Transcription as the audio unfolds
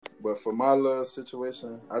But for my little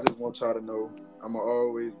situation, I just want y'all to know I'ma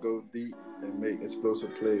always go deep and make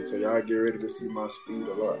explosive plays. So y'all get ready to see my speed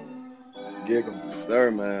a lot. Gig 'em. Yes,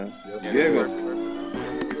 sir, man. Yes, Gig sir. 'em.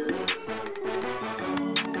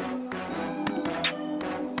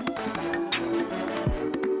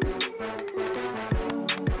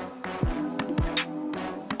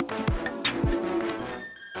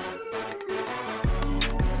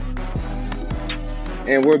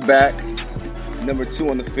 And we're back. Number 2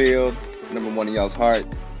 on the field, number 1 in y'all's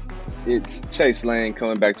hearts. It's Chase Lane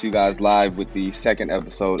coming back to you guys live with the second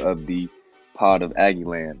episode of the Pod of Aggie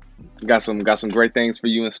Land. Got some great things for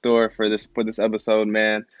you in store for this episode,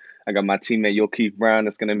 man. I got my teammate Yulkeith Brown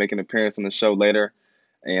that's gonna make an appearance on the show later,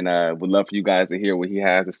 and would love for you guys to hear what he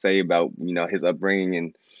has to say about his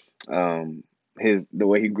upbringing and the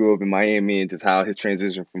way he grew up in Miami and just how his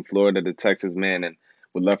transition from Florida to Texas, man. And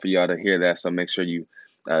would love for y'all to hear that. So make sure you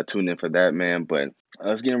tune in for that, man. But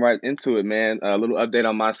let's get right into it, man. A little update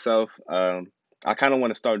on myself. I kind of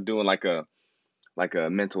want to start doing like a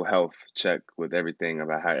mental health check with everything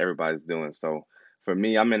about how everybody's doing. So for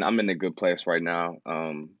me, I'm in a good place right now.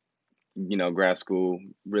 Grad school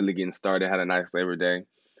really getting started. Had a nice Labor Day,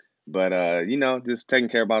 but just taking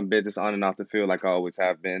care of my business on and off the field like I always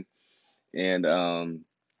have been. And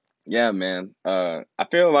yeah, man. I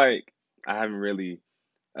feel like I haven't really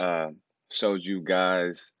showed you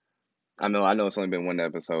guys. I know it's only been one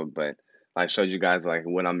episode, but I showed you guys like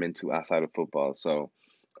what I'm into outside of football. So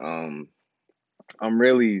um I'm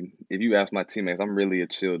really, if you ask my teammates, I'm really a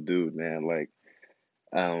chill dude, man. Like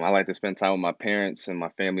I like to spend time with my parents and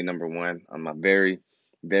my family, number one. I'm a very,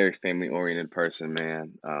 very family oriented person,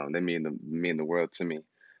 man. They mean the world to me.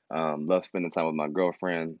 Love spending time with my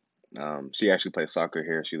girlfriend. She actually plays soccer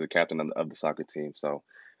here. She's the captain of the soccer team. So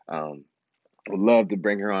um would love to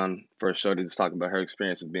bring her on for a show to just talk about her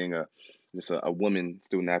experience of being a woman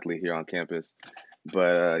student athlete here on campus.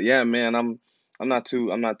 But yeah, man, I'm not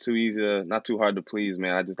too easy not too hard to please,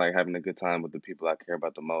 man. I just like having a good time with the people I care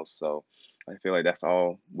about the most. So I feel like that's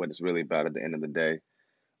all what it's really about at the end of the day.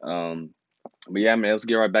 Um, but yeah, man, let's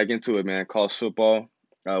get right back into it, man. College football,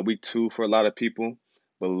 week 2 for a lot of people.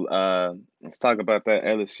 But let's talk about that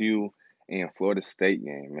LSU and Florida State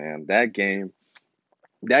game, man. That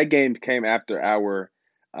game came after our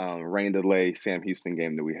rain delay Sam Houston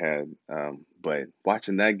game that we had. But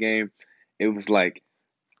watching that game, it was like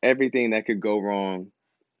everything that could go wrong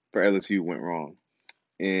for LSU went wrong.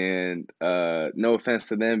 And no offense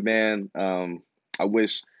to them, man. I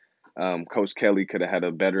wish Coach Kelly could have had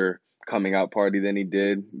a better coming out party than he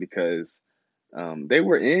did because they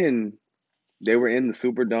were in the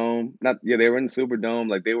Superdome. Not yeah, they were in the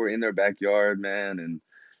Superdome. Like they were in their backyard, man, and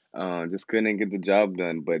just couldn't get the job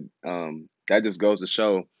done. But that just goes to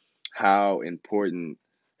show how important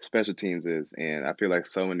special teams is. And I feel like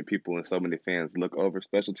so many people and so many fans look over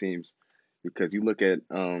special teams because you look at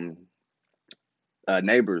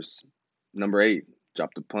Neighbors, number 8,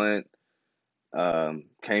 dropped the punt,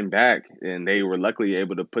 came back, and they were luckily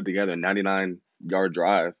able to put together a 99-yard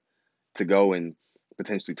drive to go and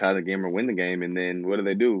potentially tie the game or win the game. And then what do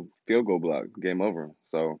they do? Field goal block, game over.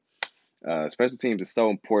 So special teams is so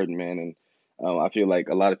important, man. And I feel like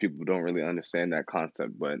a lot of people don't really understand that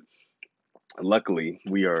concept, but luckily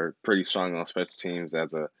we are pretty strong on special teams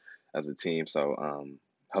as a team. So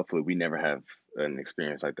hopefully we never have an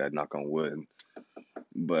experience like that, knock on wood.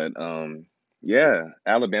 But yeah,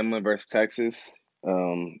 Alabama versus Texas.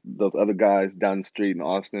 Those other guys down the street in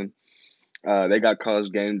Austin, they got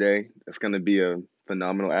College Game Day. It's going to be a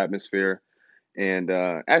phenomenal atmosphere. And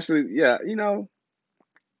actually, yeah,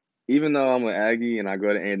 even though I'm an Aggie and I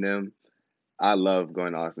go to A&M, I love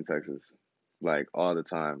going to Austin, Texas, like all the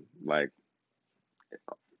time. Like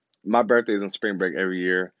my birthday is on spring break every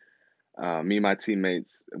year. Me and my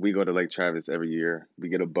teammates, we go to Lake Travis every year. We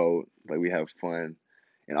get a boat, like we have fun.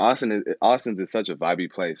 And Austin's is such a vibey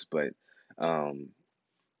place, but um,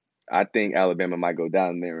 I think Alabama might go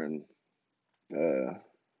down there and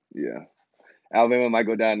yeah, Alabama might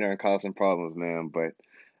go down there and cause some problems, man. But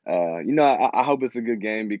I hope it's a good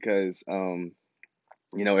game because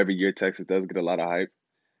every year Texas does get a lot of hype,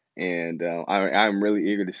 and I'm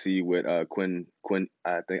really eager to see what Quinn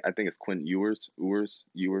I think it's Quinn Ewers,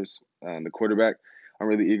 the quarterback. I'm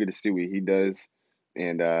really eager to see what he does,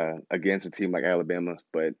 and against a team like Alabama.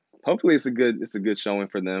 But hopefully it's a good showing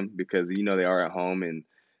for them because they are at home and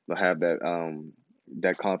they'll have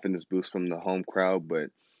that confidence boost from the home crowd. But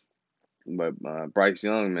Bryce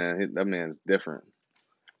Young, man, that man is different.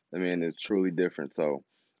 That man is truly different. So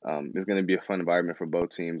it's going to be a fun environment for both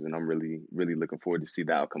teams, and I'm really, really looking forward to see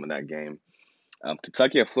the outcome of that game.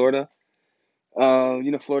 Kentucky at Florida.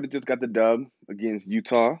 Florida just got the dub against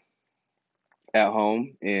Utah. at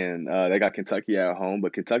home, and they got Kentucky at home,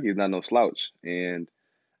 but Kentucky is not no slouch, and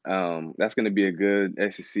that's going to be a good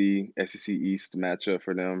SEC East matchup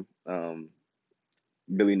for them.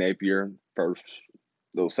 Billy Napier first,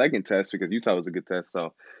 the second test because Utah was a good test,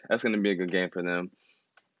 so that's going to be a good game for them.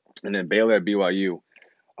 And then Baylor at BYU.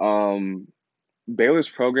 Um, Baylor's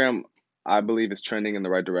program, I believe, is trending in the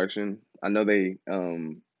right direction. I know they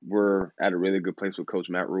were at a really good place with Coach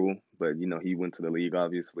Matt Rule, but he went to the league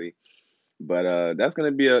obviously. But that's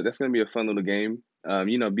gonna be a fun little game.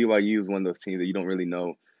 BYU is one of those teams that you don't really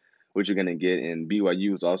know what you're gonna get, and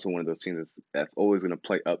BYU is also one of those teams that's always gonna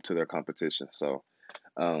play up to their competition. So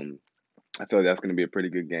um, I feel like that's gonna be a pretty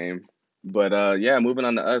good game. But yeah, moving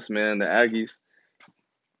on to us, man, the Aggies.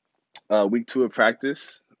 Week 2 of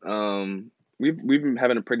practice. We've been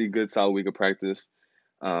having a pretty good solid week of practice.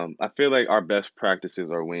 I feel like our best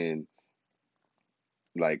practices are when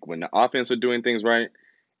the offense are doing things right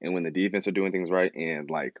and when the defense are doing things right, and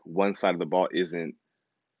like one side of the ball isn't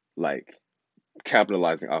like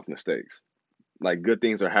capitalizing off mistakes. Like good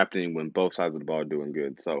things are happening when both sides of the ball are doing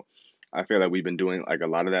good. So I feel like we've been doing like a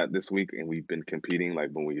lot of that this week, and we've been competing. Like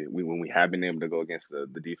when we have been able to go against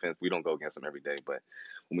the defense, we don't go against them every day, but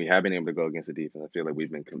when we have been able to go against the defense, I feel like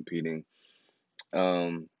we've been competing.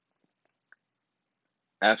 Um,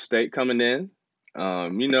 App State coming in,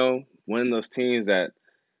 one of those teams that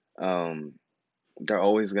um, they're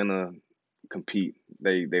always gonna compete.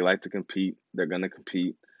 They like to compete. They're gonna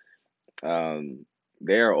compete. Um,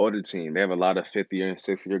 they're an older team. They have a lot of fifth year and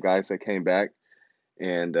sixth year guys that came back.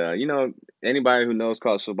 And anybody who knows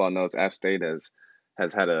college football knows App State has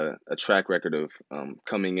had a track record of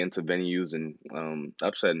coming into venues and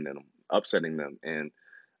upsetting them. And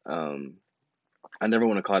um, I never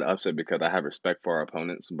want to call it upset because I have respect for our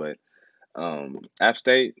opponents. But App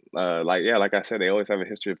State, like I said, they always have a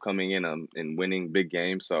history of coming in and winning big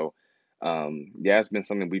games. So yeah, it's been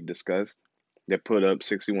something we've discussed. They put up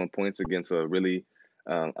 61 points against a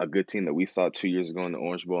good team that we saw 2 years ago in the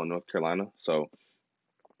Orange Bowl in North Carolina. So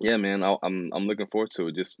yeah, man, I'm looking forward to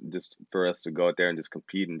it. Just for us to go out there and just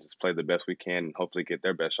compete and just play the best we can, and hopefully get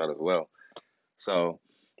their best shot as well. So,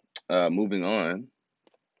 moving on,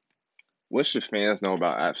 what should fans know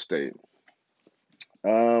about App State?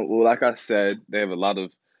 Well, like I said, they have a lot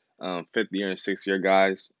of fifth year and sixth year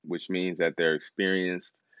guys, which means that they're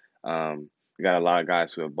experienced. We got a lot of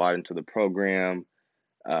guys who have bought into the program.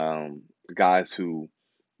 Um, Guys who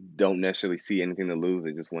don't necessarily see anything to lose.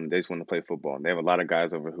 They just want to play football. And they have a lot of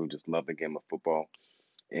guys over who just love the game of football.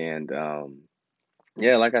 And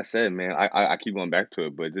yeah, like I said, man, I keep going back to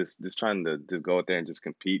it, but just trying to just go out there and just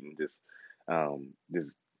compete and um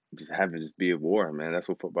just have it just be a war, man. That's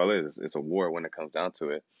what football is. It's a war when it comes down to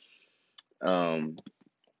it. Um,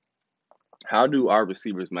 how do our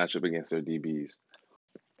receivers match up against their DBs?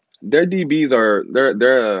 Their DBs are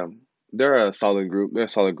they're a solid group. They're a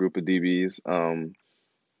solid group of DBs.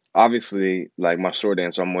 Obviously, like my short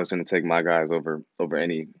answer, I'm always going to take my guys over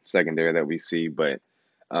any secondary that we see, but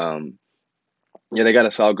um, yeah, they got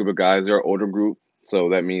a solid group of guys. They're an older group, so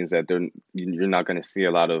that means that you're not going to see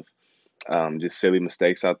a lot of just silly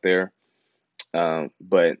mistakes out there.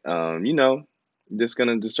 But just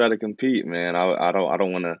gonna just try to compete, man. I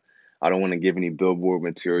don't want to give any billboard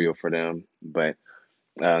material for them, but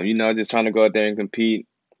just trying to go out there and compete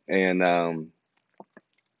and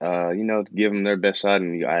give them their best shot.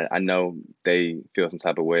 And I know they feel some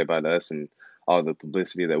type of way about us and all the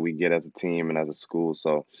publicity that we get as a team and as a school.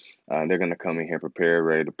 So they're gonna come in here prepared,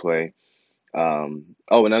 ready to play.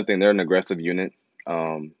 Another thing, they're an aggressive unit.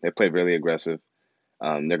 They play really aggressive.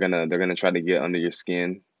 They're gonna try to get under your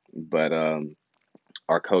skin, but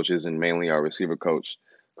our coaches and mainly our receiver coach,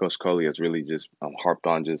 Coach Coley, has really just harped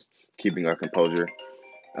on just keeping our composure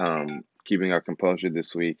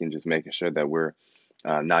this week, and just making sure that we're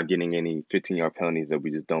not getting any 15-yard penalties that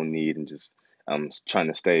we just don't need, and just trying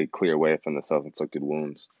to stay clear away from the self-inflicted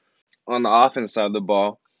wounds. On the offense side of the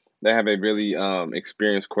ball, they have a really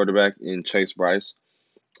experienced quarterback in Chase Bryce,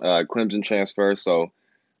 Clemson transfer, so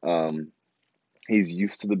um, he's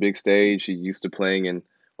used to the big stage. He's used to playing in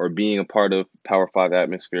or being a part of Power Five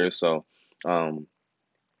atmosphere. So um,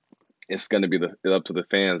 it's going to be up to the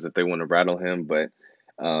fans if they want to rattle him. But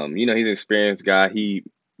he's an experienced guy. He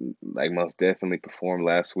like most definitely performed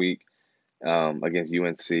last week against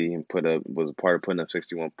UNC and was a part of putting up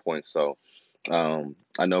 61 points. So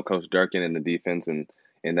I know Coach Durkin and the defense and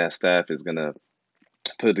that staff is going to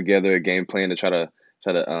put together a game plan to try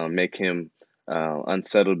to make him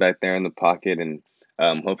unsettled back there in the pocket, and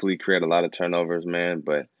hopefully create a lot of turnovers, man.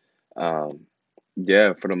 But um,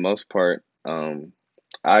 yeah, for the most part,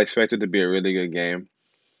 I expect it to be a really good game.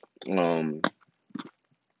 Um,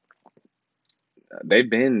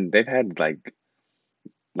 they've had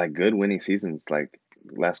like good winning seasons like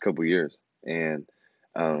last couple years. And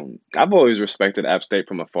I've always respected App State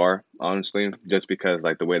from afar, honestly, just because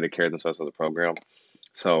like the way they carry themselves as a program.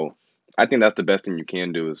 So I think that's the best thing you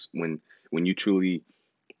can do is when you truly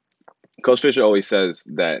Coach Fisher always says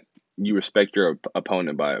that you respect your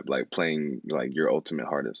opponent by like playing like your ultimate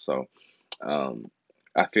hardest. So um,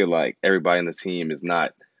 I feel like everybody in the team is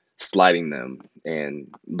not sliding them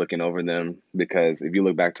and looking over them because if you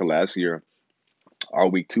look back to last year, our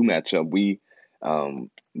week 2 matchup, we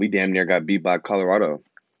damn near got beat by Colorado,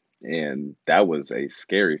 and that was a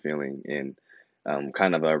scary feeling and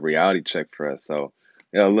kind of a reality check for us. So,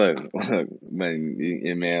 look, look,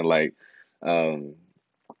 man, like um,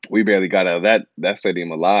 we barely got out of that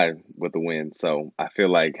stadium alive with the win. So I feel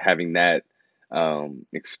like having that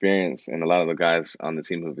experience, and a lot of the guys on the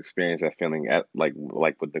team who've experienced that feeling at like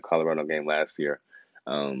with the Colorado game last year,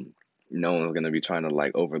 um, no one's gonna be trying to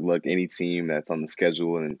like overlook any team that's on the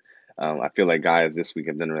schedule. And I feel like guys this week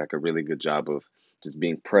have done like a really good job of just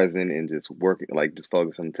being present and just working, like just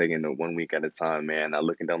focus on taking it 1 week at a time, man. Not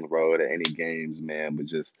looking down the road at any games, man, but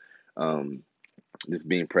um, just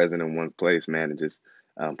being present in one place, man, and just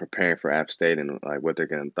preparing for App State and like what they're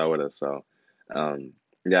going to throw at us. So,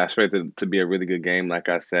 yeah, I expect it to be a really good game. Like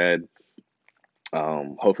I said,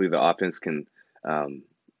 hopefully the offense can um,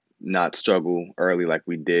 not struggle early like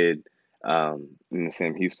we did in the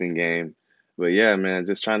Sam Houston game. But yeah, man,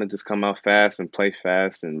 just trying to just come out fast and play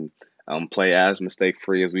as mistake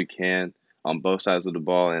free as we can on both sides of the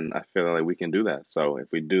ball, and I feel like we can do that. So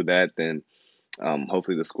if we do that, then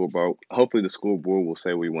hopefully the school board will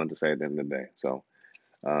say what we want to say at the end of the day. So,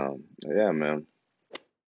 yeah, man.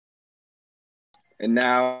 And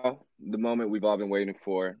now the moment we've all been waiting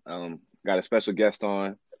for. Got a special guest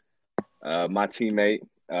on, my teammate,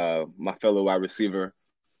 my fellow wide receiver,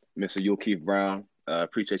 Mr. Yulkeith Brown.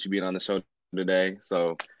 Appreciate you being on the show today.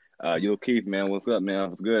 So, Yulkeith, man, what's up, man?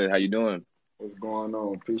 What's good? How you doing? What's going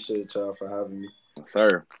on? Appreciate y'all for having me.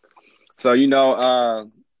 Sir. So,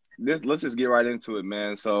 this let's just get right into it,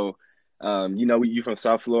 man. So, you from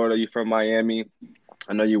South Florida, you from Miami.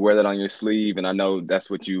 I know you wear that on your sleeve, and I know that's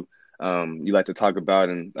what you like to talk about,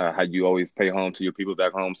 and how you always pay home to your people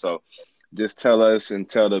back home. So, just tell us and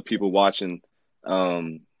tell the people watching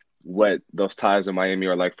what those ties in Miami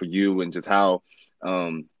are like for you, and just how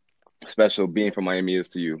special being from Miami is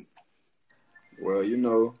to you. Well,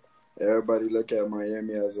 everybody look at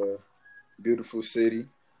Miami as a beautiful city,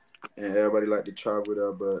 and everybody like to travel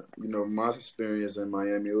there. But my experience in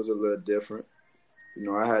Miami was a little different.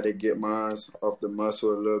 I had to get mine off the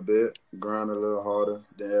muscle a little bit, grind a little harder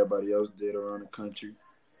than everybody else did around the country.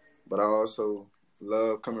 But I also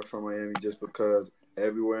love coming from Miami just because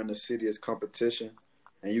everywhere in the city is competition,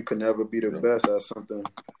 and you can never be the best at something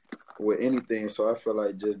with anything. So I feel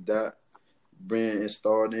like just that being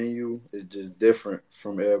installed in you is just different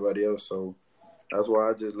from everybody else. So that's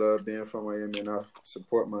why I just love being from Miami, and I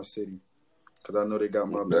support my city because I know they got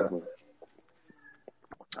my back.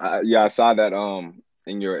 Yeah, I saw that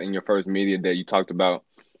in your first media day you talked about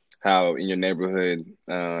how in your neighborhood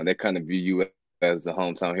they kind of view you as the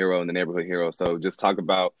hometown hero and the neighborhood hero. So just talk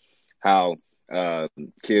about how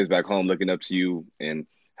kids back home looking up to you and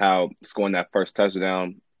how scoring that first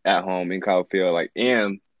touchdown at home in Kyle Field, like,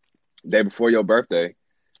 and day before your birthday.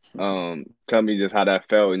 Tell me just how that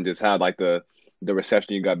felt and just how like the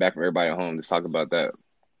reception you got back from everybody at home. Just talk about that.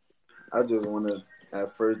 I just want to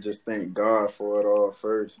at first just thank God for it all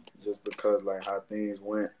first, just because like how things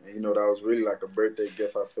went. And that was really like a birthday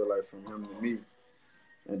gift, I feel like, from him to me.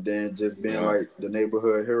 And then just being like the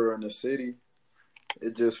neighborhood hero in the city,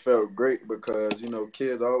 it just felt great because,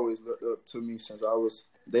 kids always looked up to me since I was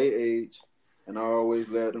their age, and I always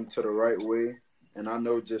led them to the right way. And I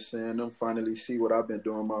know just seeing them finally see what I've been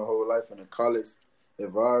doing my whole life in a college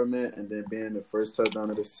environment, and then being the first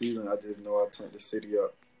touchdown of the season, I just know I turned the city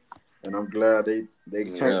up. And I'm glad they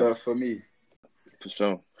turned up for me. For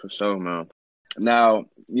sure, man. Now,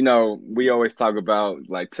 we always talk about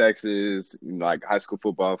like Texas, like high school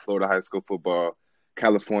football, Florida high school football,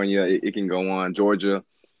 California, it can go on, Georgia.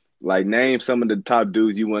 Like, name some of the top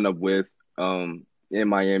dudes you went up with in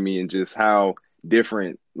Miami, and just how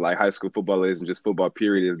different like high school football is and just football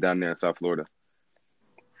period is down there in South Florida.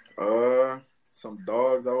 Some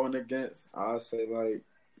dogs I went against, I'll say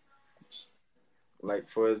like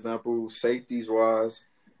for example, safeties wise,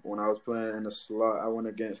 when I was playing in the slot, I went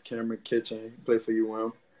against Cameron Kitchen. He played for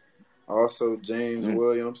UM. Also, James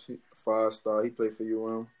Williams, 5-star. He played for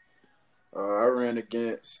UM. I ran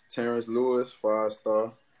against Terrence Lewis,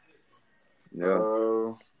 5-star.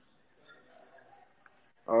 Yeah.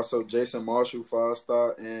 Also, Jason Marshall,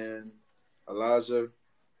 5-star. And Elijah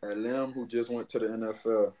Lim, who just went to the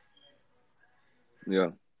NFL. Yeah.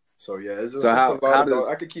 So yeah, So it's a lot how of dogs. does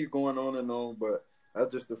I could keep going on and on, but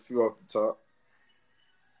that's just a few off the top.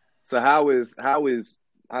 so how is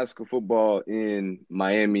high school football in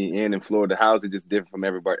Miami and in Florida? How is it just different from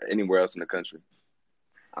everybody anywhere else in the country?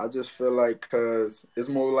 I just feel like because it's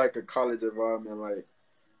more like a college environment. Like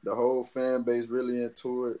the whole fan base really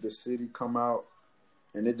into it. The city come out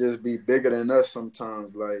and it just be bigger than us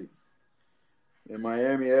sometimes. Like in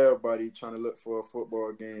Miami, everybody trying to look for a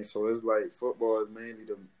football game. So it's like football is mainly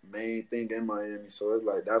the main thing in Miami. So it's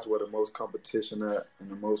like that's where the most competition at and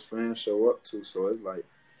the most fans show up to. So it's like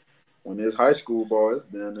when it's high school ball, it's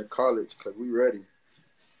down to college because we ready.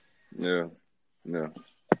 Yeah. Yeah.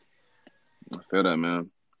 I feel that, man.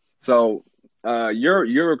 So your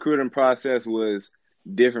recruiting process was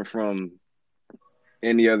different from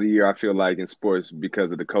any other year, I feel like, in sports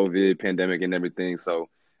because of the COVID pandemic and everything. So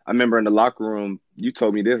I remember in the locker room, you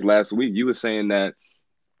told me this last week. You were saying that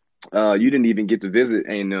you didn't even get to visit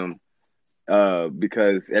A&M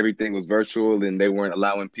because everything was virtual and they weren't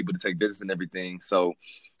allowing people to take visits and everything. So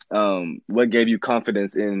what gave you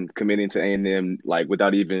confidence in committing to A&M, like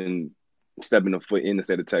without even stepping a foot in the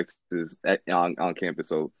state of Texas on campus?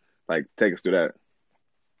 So, like, take us through that.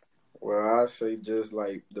 Well, I say just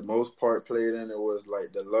like the most part played in it was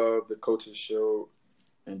like the love the coaches showed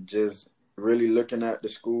and just really looking at the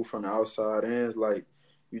school from the outside in. It's like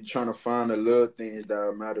you trying to find the little things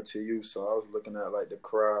that matter to you. So I was looking at like the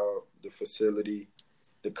crowd, the facility,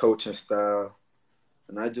 the coaching style.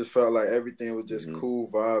 And I just felt like everything was just Mm-hmm. cool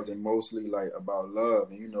vibes and mostly like about love.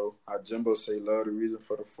 And how Jimbo say love the reason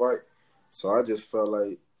for the fight. So I just felt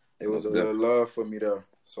like it was Most a little definitely. love for me there.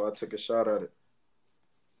 So I took a shot at it.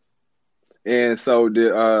 And so,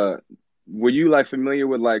 were you like familiar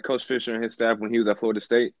with like Coach Fisher and his staff when he was at Florida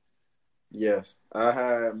State? Yes. I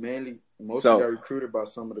had mostly got So, recruited by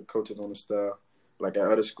some of the coaches on the staff, like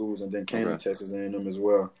at other schools, and then came to okay, Texas A&M as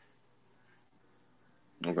well.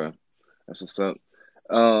 okay, that's what's up.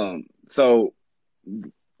 So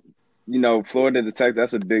Florida to Texas,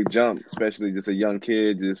 that's a big jump, especially just a young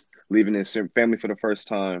kid just leaving his family for the first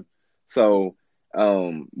time. So,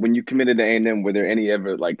 when you committed to A&M, were there any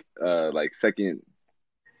ever like second,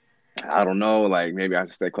 I don't know, like maybe I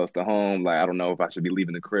should stay close to home, like I don't know if I should be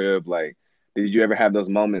leaving the crib, like did you ever have those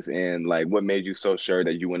moments and like what made you so sure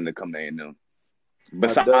that you wanted to come to A&M? I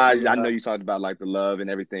Besides, definitely I know had, you talked about like the love and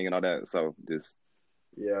everything and all that, so just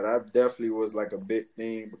yeah, that definitely was like a big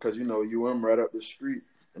thing because UM right up the street,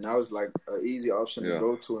 and that was like an easy option to yeah,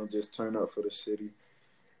 go to and just turn up for the city.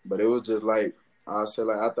 But it was just like I said,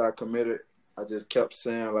 like after I committed, I just kept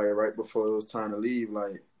saying like right before it was time to leave,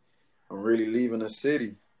 like I'm really leaving the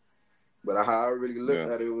city. But how I really looked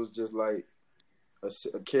yeah, at it was just like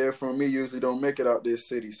a kid from me usually don't make it out this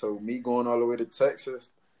city. So me going all the way to Texas,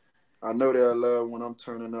 I know they'll love when I'm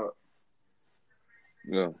turning up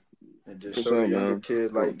yeah, and just for show the sure, younger man.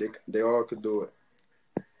 kids Cool. like they all could do it.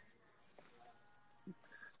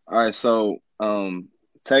 All right, so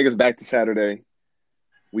take us back to Saturday.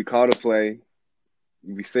 We called a play.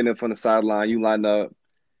 We sitting up on the sideline. You line up.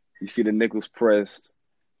 You see the nickels pressed.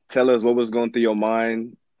 Tell us what was going through your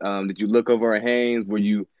mind. Did you look over at Haynes? Were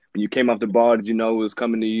you when you came off the ball? Did you know it was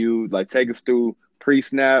coming to you? Like, take us through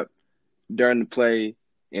pre-snap, during the play,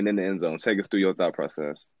 and in the end zone. Take us through your thought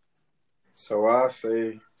process. So I say,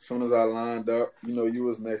 as soon as I lined up, you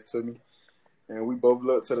was next to me, and we both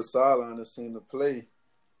looked to the sideline and seen the play.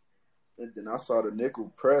 And then I saw the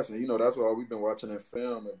nickel press, and that's why we've been watching in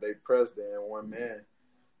film. If they press, they in one man.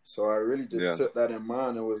 So I really just Yeah, took that in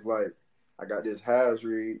mind and was like, I got this has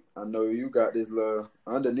read. I know you got this little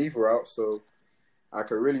underneath route, so I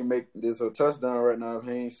could really make this a touchdown right now if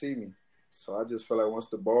he ain't see me. So I just felt like once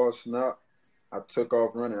the ball snapped, I took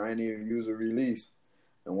off running. I didn't even use a release.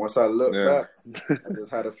 And once I looked yeah. back, I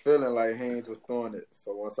just had a feeling like Haynes was throwing it.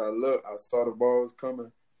 So once I looked, I saw the ball was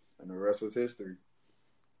coming, and the rest was history.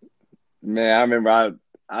 Man, I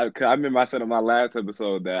remember I said on my last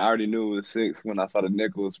episode that I already knew it was six when I saw the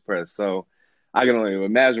nickels press. So I can only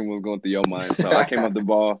imagine what was going through your mind. So I came up the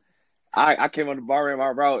ball. I came up the ball, ran my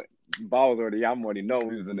route. Ball was already. I'm already know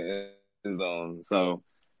he was in the end zone. So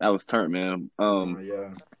that was turnt, man.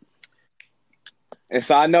 Yeah. And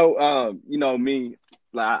so I know, me.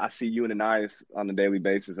 Like I see you and Anais on a daily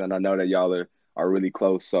basis, and I know that y'all are really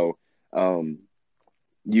close. So, um,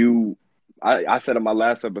 you, I said in my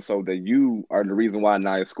last episode that you are the reason why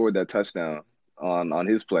Anais scored that touchdown on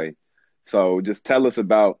his play. So just tell us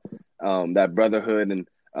about that brotherhood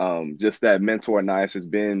and just that mentor Anais has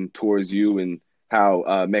been towards you and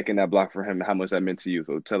how making that block for him, how much that meant to you.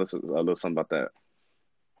 So tell us a little something about that.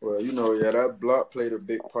 Well, yeah, that block played a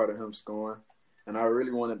big part of him scoring, and I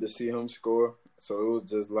really wanted to see him score. So it was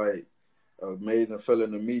just like an amazing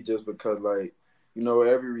feeling to me, just because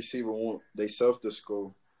every receiver want they self to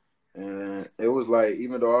score, and it was like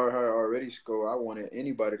even though I had already scored, I wanted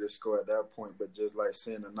anybody to score at that point. But just like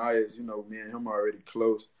seeing Anais, me and him already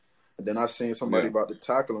close, and then I seen somebody Yeah, about to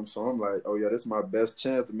tackle him, so I'm like, oh yeah, this is my best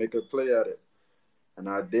chance to make a play at it, and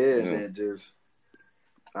I did. And yeah, then just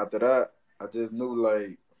after that, I just knew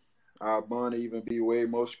like our bond even be way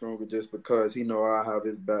more stronger just because he know I have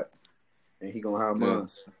his back and he gonna have yeah. mine.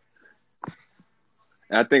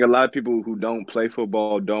 And I think a lot of people who don't play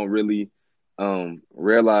football don't really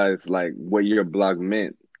realize like what your block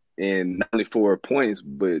meant, and not only for points,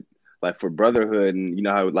 but like for brotherhood. And you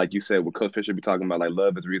know how, like you said, with Coach Fisher be talking about like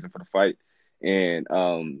love is the reason for the fight. And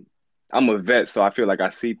I'm a vet, so I feel like I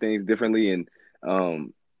see things differently. And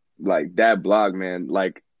um, like that block, man,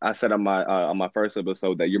 like I said on my first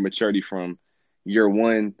episode, that your maturity from year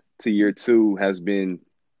one to year two has been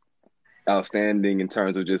outstanding in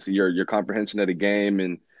terms of just your comprehension of the game,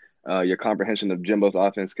 and your comprehension of Jimbo's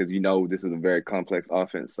offense, because this is a very complex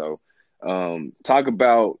offense. So, talk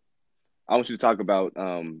about. I want you to talk about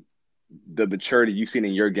the maturity you've seen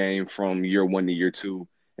in your game from year one to year two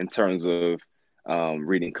in terms of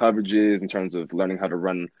reading coverages, in terms of learning how to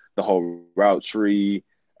run the whole route tree,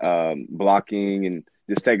 blocking, and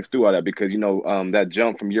just take us through all that, because that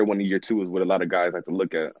jump from year one to year two is what a lot of guys like to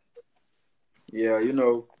look at. Yeah,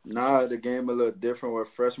 now the game a little different where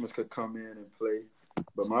freshmen could come in and play.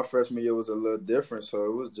 But my freshman year was a little different, so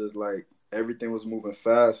it was just like everything was moving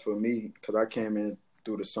fast for me because I came in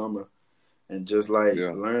through the summer and just like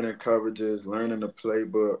Yeah. learning coverages, learning the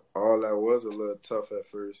playbook. All that was a little tough at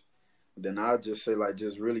first. Then I just say like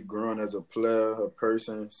just really growing as a player, a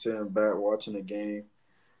person, sitting back watching the game,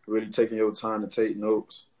 really taking your time to take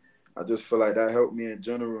notes. I just feel like that helped me in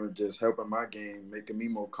general and just helping my game, making me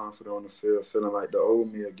more confident on the field, feeling like the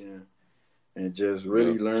old me again. And just Yeah.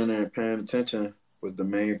 really learning and paying attention was the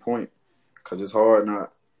main point because it's hard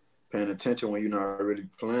not paying attention when you're not really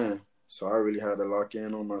playing. So I really had to lock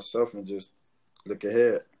in on myself and just look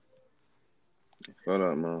ahead. Hold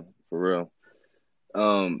up, man. For real.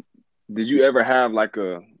 Um, did you ever have like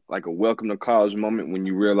a welcome to college moment when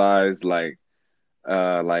you realized like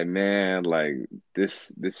man, like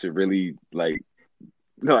this should really like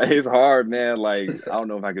no, it's hard, man. Like I don't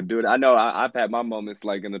know if I could do it. I know I've had my moments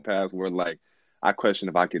like in the past where like I question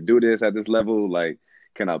if I could do this at this level. Like,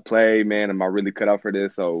 can I play, man? Am I really cut out for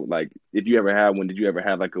this? So like if you ever had one, did you ever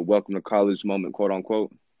have like a welcome to college moment, quote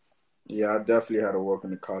unquote? Yeah, I definitely had a walk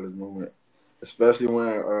in the college movement, especially when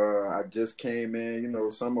I just came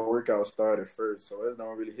in. Summer workout started first, so it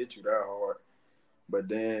don't really hit you that hard. But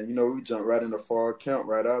then, we jump right into fall camp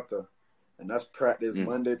right after. And that's practice Mm,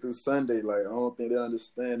 Monday through Sunday. Like, I don't think they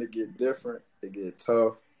understand. It get different. It get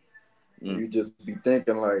tough. And mm, you just be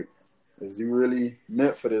thinking, like, is you really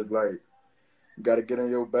meant for this? Like, you got to get in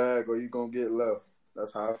your bag or you going to get left.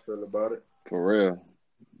 That's how I feel about it. for real.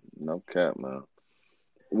 No cap, man.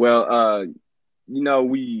 Well, you know,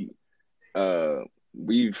 we uh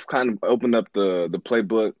we've kind of opened up the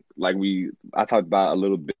playbook, like I talked about a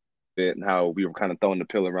little bit, and how we were kind of throwing the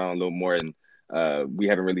pill around a little more, and we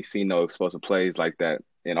haven't really seen no explosive plays like that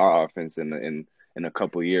in our offense in a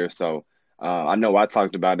couple of years. So I know I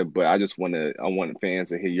talked about it, but I want fans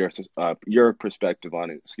to hear your perspective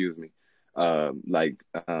on it. Excuse me. Like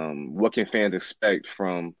what can fans expect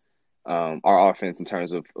from our offense in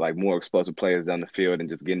terms of like more explosive players down the field and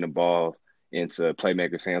just getting the ball into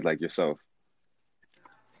playmakers' hands like yourself?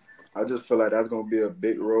 I just feel like that's going to be a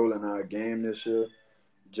big role in our game this year,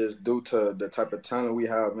 just due to the type of talent we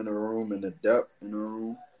have in the room and the depth in the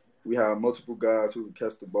room. We have multiple guys who can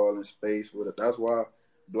catch the ball in space with it. That's why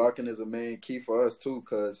blocking is a main key for us too,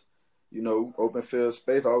 because open field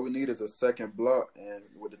space. All we need is a second block, and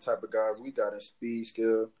with the type of guys we got in speed,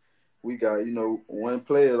 skill, we got one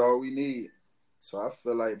play is all we need. So I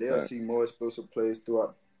feel like they'll Right. see more explosive plays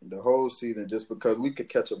throughout the whole season, just because we could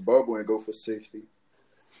catch a bubble and go for 60.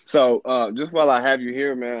 So, just while I have you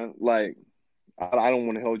here, man, like I don't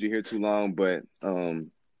want to hold you here too long, but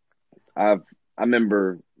I've I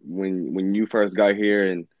remember when you first got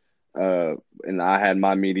here, uh and I had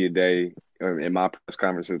my media day or in my press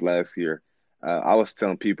conferences last year. I was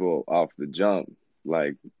telling people off the jump,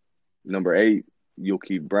 like number 8,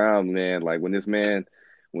 Yulkeith Brown, man, like when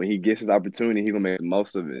he gets his opportunity, he gonna make the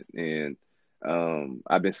most of it. And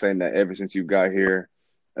I've been saying that ever since you got here.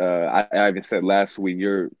 I even said last week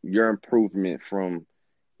your improvement from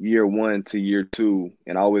year one to year two,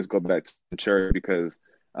 and I always go back to maturity, because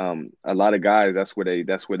a lot of guys, that's where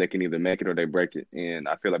they can either make it or they break it. And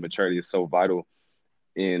I feel like maturity is so vital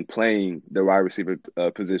in playing the wide receiver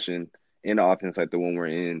position in the offense like the one we're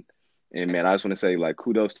in. And man, I just want to say like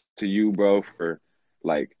kudos to you, bro, for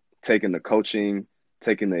like taking the coaching,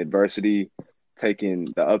 taking the adversity, taking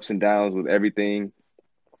the ups and downs with everything,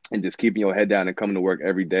 and just keeping your head down and coming to work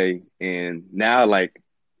every day. And now, like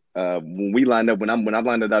when we lined up, when I'm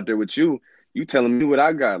lined up out there with you, you telling me what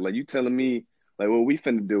I got, like you telling me like what we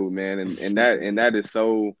finna do, man. And that is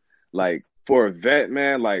so like for a vet,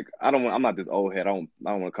 man. Like I'm not this old head. I don't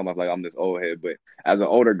want to come up like I'm this old head, but as an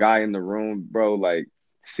older guy in the room, bro, like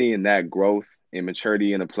seeing that growth and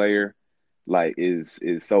maturity in a player like is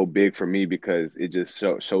so big for me because it just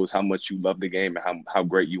shows how much you love the game and how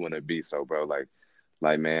great you want to be. So, bro,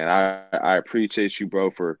 like man, I appreciate you,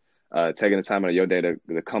 bro, for taking the time out of your day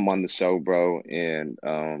to come on the show, bro. And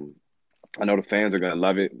I know the fans are gonna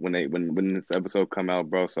love it when this episode come out,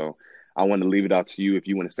 bro. So I want to leave it out to you if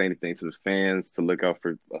you want to say anything to the fans to look out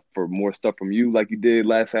for more stuff from you like you did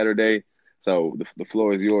last Saturday. So the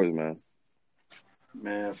floor is yours, man.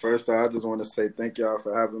 Man, first off, I just want to say thank y'all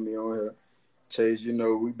for having me on here. Chase,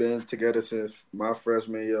 we've been together since my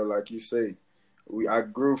freshman year, like you say. I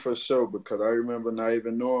grew for sure because I remember not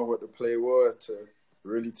even knowing what the play was to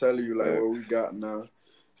really tell you like what we got now.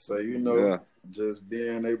 So, Yeah. just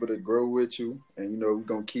being able to grow with you and, we're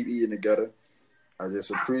going to keep eating together. I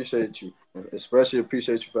just appreciate you, especially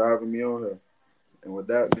appreciate you for having me on here. And with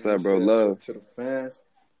that What's being up, bro? said, Love. to the fans,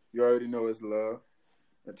 you already know it's love.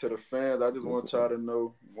 And to the fans, I just want y'all to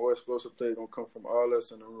know more explosive plays going to come from all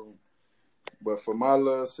us in the room. But for my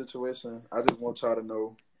little situation, I just want y'all to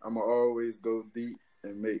know I'm going to always go deep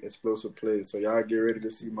and make explosive plays. So y'all get ready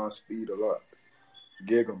to see my speed a lot.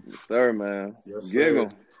 Gig 'em. Yes, sir, man. Yes,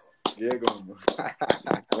 Giggle. sir. Gig 'em.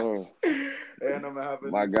 Oh, And I'm going to have a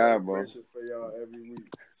my new guy, bro. celebration for y'all every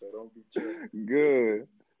week. So don't be tripping. Good.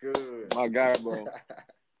 Good. My guy, bro.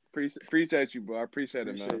 Appreciate you, bro. I appreciate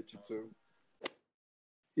it, man. Appreciate you, too.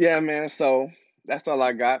 Yeah, man. So that's all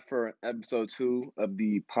I got for episode 2 of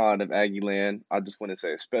the Pod of Aggie Land. I just want to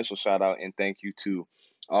say a special shout out and thank you to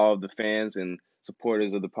all of the fans and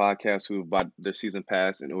supporters of the podcast who have bought their season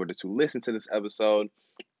pass in order to listen to this episode.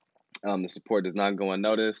 The support does not go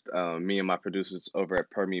unnoticed. Me and my producers over at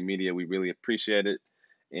Permian Media, we really appreciate it,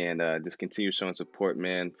 and just continue showing support,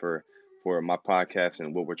 man, for my podcast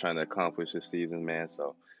and what we're trying to accomplish this season, man.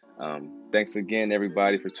 So, thanks again,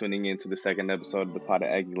 everybody, for tuning in to the second episode of the Pot of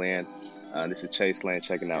Aggie Land. This is Chase Lane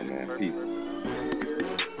checking out, man. Peace.